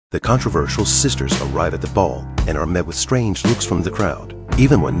The controversial sisters arrive at the ball and are met with strange looks from the crowd.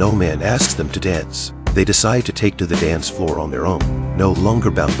 Even when no man asks them to dance, they decide to take to the dance floor on their own, no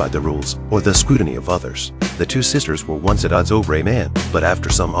longer bound by the rules or the scrutiny of others. The two sisters were once at odds over a man, but after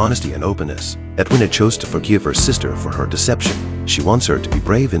some honesty and openness, Edwina chose to forgive her sister for her deception. She wants her to be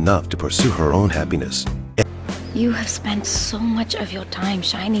brave enough to pursue her own happiness. You have spent so much of your time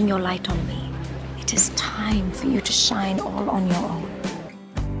shining your light on me. It is time for you to shine all on your own.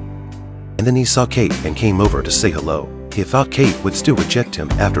 And then he saw Kate and came over to say hello. He thought Kate would still reject him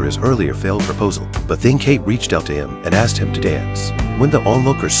after his earlier failed proposal, but then Kate reached out to him and asked him to dance. When the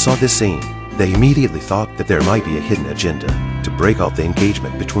onlookers saw this scene, they immediately thought that there might be a hidden agenda to break off the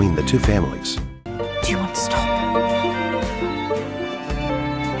engagement between the two families. Do you want to stop?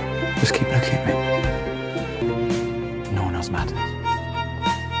 Just keep looking at me.